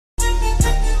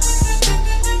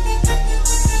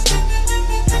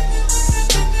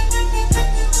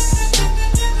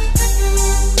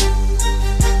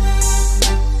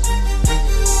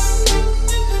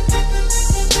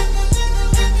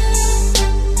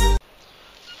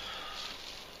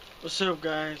What's up,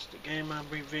 guys? The game I'm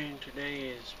reviewing today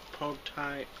is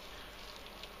Prototype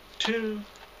 2.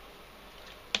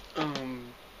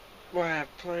 What I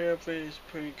play of it is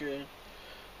pretty good.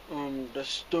 The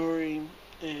story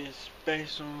is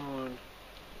based on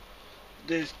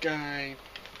this guy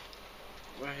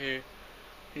right here.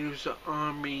 He was an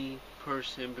army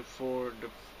person before the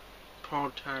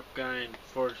prototype guy in the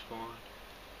first one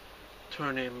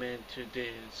turned him into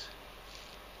this.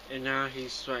 And now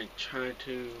he's like trying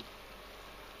to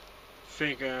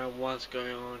figure out what's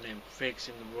going on and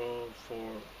fixing the world for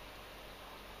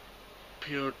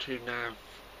people to not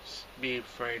be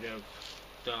afraid of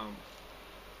them.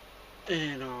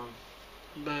 And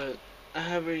but I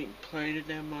haven't played it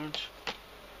that much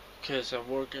because I'm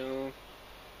working on.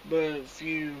 But if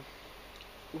you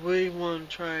really want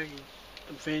to try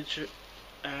adventure,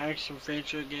 an action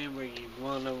adventure game where you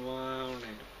run around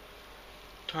and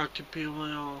talk to people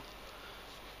and all,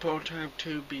 Prototype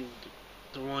 2 be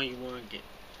the one you want to get.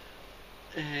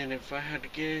 And if I had to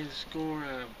get a score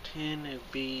out of 10,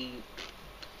 it'd be,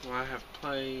 well, I have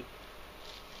played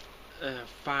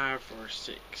 5 or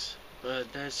 6.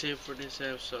 But that's it for this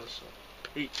episode, so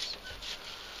peace.